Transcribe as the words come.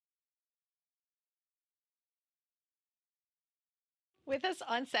With us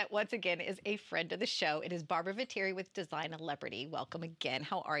on set once again is a friend of the show. It is Barbara Viteri with Designerlebrity. Welcome again.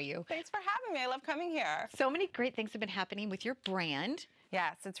 How are you? Thanks for having me. I love coming here. So many great things have been happening with your brand.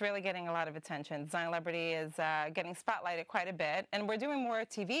 Yes, it's really getting a lot of attention. Designerlebrity is getting spotlighted quite a bit, and we're doing more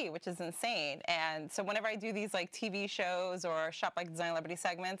TV, which is insane. And so whenever I do these like TV shows or Shop Like Designerlebrity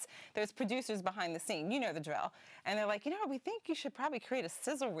segments, there's producers behind the scene. You know the drill. And they're like, you know, we think you should probably create a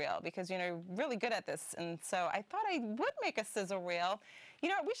sizzle reel because, you know, you're really good at this. And so I thought I would make a sizzle reel. You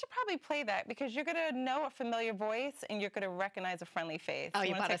know, we should probably play that because you're going to know a familiar voice and you're going to recognize a friendly face. Oh,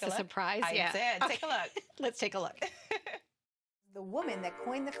 you bought us a surprise? I did. Okay. Take a look. Let's take a look. The woman that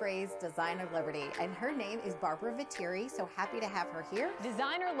coined the phrase Designerlebrity, and her name is Barbara Viteri, so happy to have her here.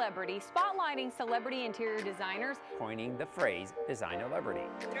 Designerlebrity, spotlighting celebrity interior designers. Coining the phrase Designerlebrity.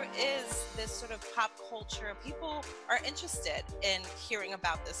 There is this sort of pop culture. People are interested in hearing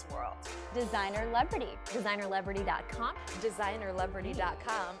about this world. Designerlebrity, designerlebrity.com.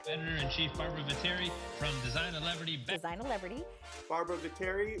 Designerlebrity.com. Editor-in-Chief Barbara Viteri from Designerlebrity. Designerlebrity. Barbara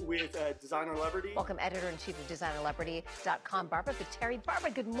Viteri with Designerlebrity. Welcome, Editor-in-Chief of Designerlebrity.com, Barbara Viteri. Barbara,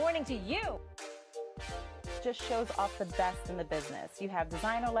 good morning to you. Just shows off the best in the business. You have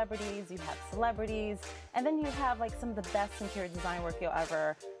designer celebrities, you have celebrities, and then you have like some of the best interior design work you'll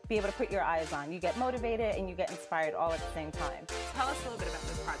ever be able to put your eyes on. You get motivated and you get inspired all at the same time. Tell us a little bit about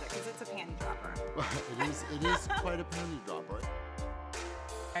this project because it's a panty dropper. It is quite a panty dropper.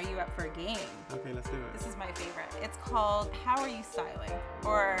 Are you up for a game? Okay, let's do it. This is my favorite. It's called How Are You Styling?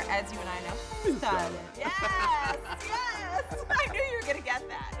 Or as you and I know, Styling. Yes, yes! I knew you were gonna get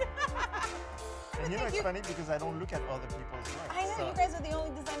that. And you know, it's funny because I don't look at other people's work. I know, so. You guys are the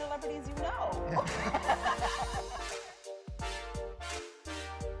only designer celebrities you know.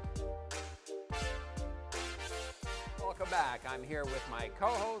 Welcome back. I'm here with my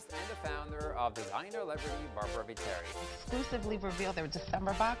co-host and the founder of Designerlebrity, Barbara Viteri. Exclusively revealed their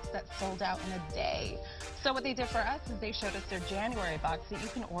December box that sold out in a day. So what they did for us is they showed us their January box that you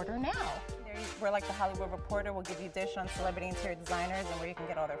can order now. We're like the Hollywood Reporter. We'll give you a dish on celebrity interior designers and where you can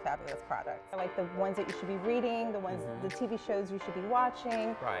get all their fabulous products. Like the ones that you should be reading, the ones, the TV shows you should be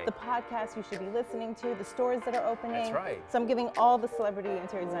watching, the podcasts you should be listening to, the stores that are opening. That's right. So I'm giving all the celebrity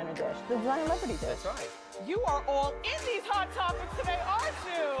interior designer dish, the Designerlebrity dish. That's right. You are all in these hot topics today, aren't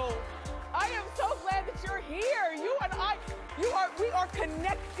you? I am so glad that you're here. You and I, we are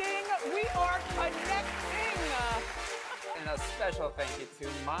connecting. We are connecting. And a special thank you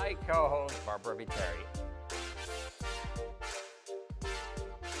to my co-host, Barbara Viteri.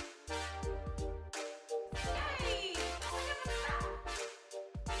 Yay!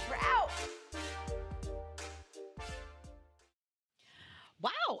 We're out.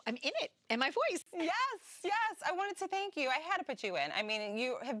 Wow, I'm in it. And my voice. Yes, yes. I wanted to thank you. I had to put you in. I mean,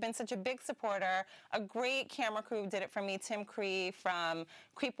 you have been such a big supporter. A great camera crew did it for me. Tim Cree from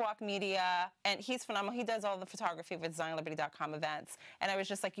Creepwalk Media, and he's phenomenal. He does all the photography with Designerlebrity.com events. And I was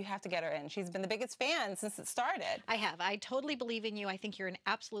just like, you have to get her in. She's been the biggest fan since it started. I have. I totally believe in you. I think you're an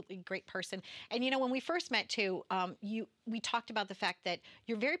absolutely great person. And you know, when we first met too, we talked about the fact that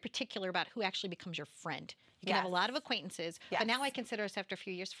you're very particular about who actually becomes your friend. You can have a lot of acquaintances, but now I consider us after a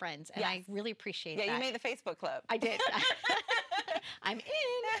few years friends, and I really appreciate that. Yeah, you made the Facebook club. I did. I'm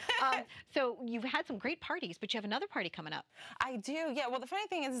in. So you've had some great parties, but you have another party coming up. I do, yeah. Well, the funny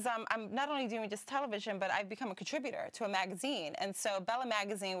thing is I'm not only doing just television, but I've become a contributor to a magazine. And so Bella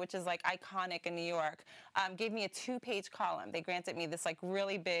Magazine, which is like iconic in New York, gave me a 2-page column. They granted me this like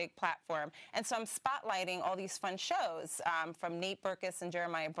really big platform. And so I'm spotlighting all these fun shows, from Nate Berkus and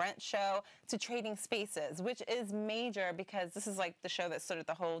Jeremiah Brent's show to Trading Spaces, which is major because this is like the show that started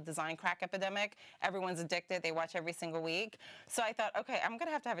the whole design crack epidemic. Everyone's addicted. They watch every single week. So I thought, okay, I'm going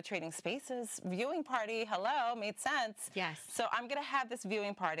to have a Trading Spaces viewing party. Hello, made sense. Yes. So I'm going to have this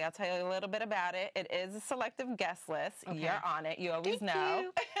viewing party. I'll tell you a little bit about it. It is a selective guest list. Okay. You're on it. You always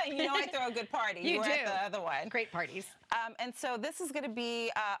know. You know I throw a good party. You were do. At the other one. Great parties. And so this is going to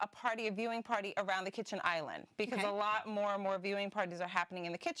be a party, a viewing party around the kitchen island because a lot more and more viewing parties are happening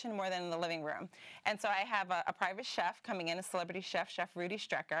in the kitchen more than in the living room. And so I have a private chef coming in, a celebrity chef, Chef Rudy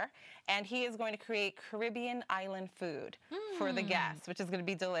Strecker, and he is going to create Caribbean island food for the guests, which is going to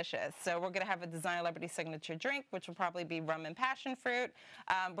be delicious. So we're going to have a Designerlebrity signature drink, which will probably be rum and passion fruit.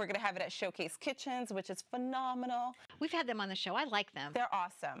 We're going to have it at Showcase Kitchens, which is phenomenal. We've had them on the show. I like them. They're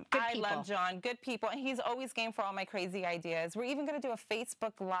awesome. I love John. Good people. And he's always game for all my crazy ideas. We're even going to do a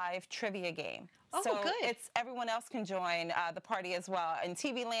Facebook Live trivia game. Oh, so good. It's everyone else can join the party as well. In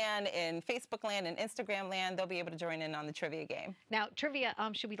TV land, in Facebook land, in Instagram land, they'll be able to join in on the trivia game. Now, trivia,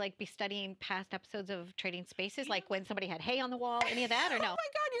 should we like be studying past episodes of Trading Spaces, like when somebody had hay on the wall, any of that, or no? Oh my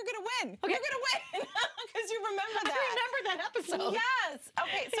God, you're gonna win! Okay. You're gonna win because you're remember that. I remember that episode. Yes.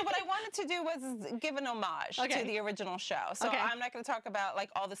 Okay, so what I wanted to do was give an homage to the original show. So I'm not going to talk about like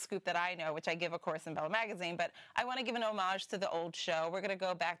all the scoop that I know, which I give, of course, in Bella Magazine, but I want to give an homage to the old show. We're going to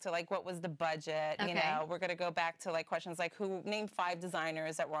go back to like what was the budget, you know. We're going to go back to like questions like who named 5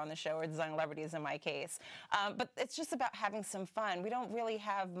 designers that were on the show, or design celebrities in my case. But it's just about having some fun. We don't really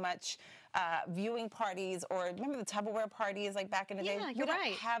have much viewing parties, or remember the Tupperware parties like back in the day? We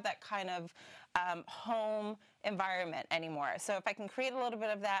don't have that kind of home environment anymore. So if I can create a little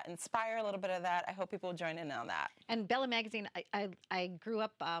bit of that, inspire a little bit of that, I hope people will join in on that. And Bella Magazine, I grew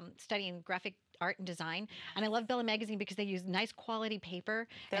up studying graphic art and design, and I love Bella Magazine because they use nice quality paper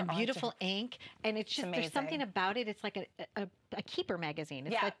and beautiful ink, and it's just there's something about it. It's like a keeper magazine.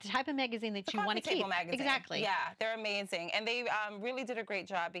 It's the type of magazine that you want to keep. Magazine. Exactly. Yeah, they're amazing, and they really did a great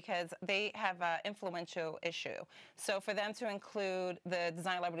job because they have an influential issue. So for them to include the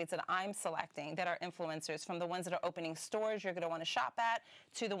design celebrities that I'm selecting that are influencers, from the ones that are opening stores you're going to want to shop at,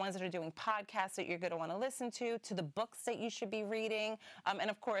 to the ones that are doing podcasts that you're going to want to listen to the books that you should be reading, and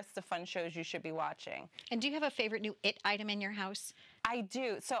of course the fun shows you should be watching. And do you have a favorite new it item in your house? I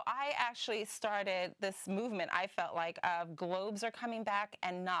do. So I actually started this movement, I felt like, of globes are coming back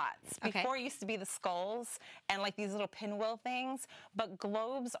and knots. Before it used to be the skulls and like these little pinwheel things, but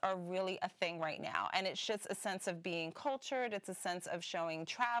globes are really a thing right now. And it's just a sense of being cultured. It's a sense of showing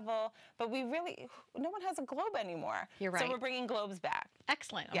travel. But we really, no one has a globe anymore. You're right. So we're bringing globes back.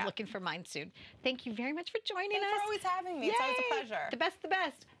 Excellent. I'm looking for mine soon. Thank you very much for joining us. Thanks for always having me. It's always a pleasure. The best, the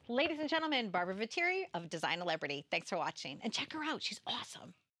best. Ladies and gentlemen, Barbara Viteri of Designerlebrity. Thanks for watching. And check her out. She's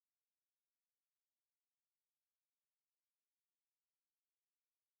awesome.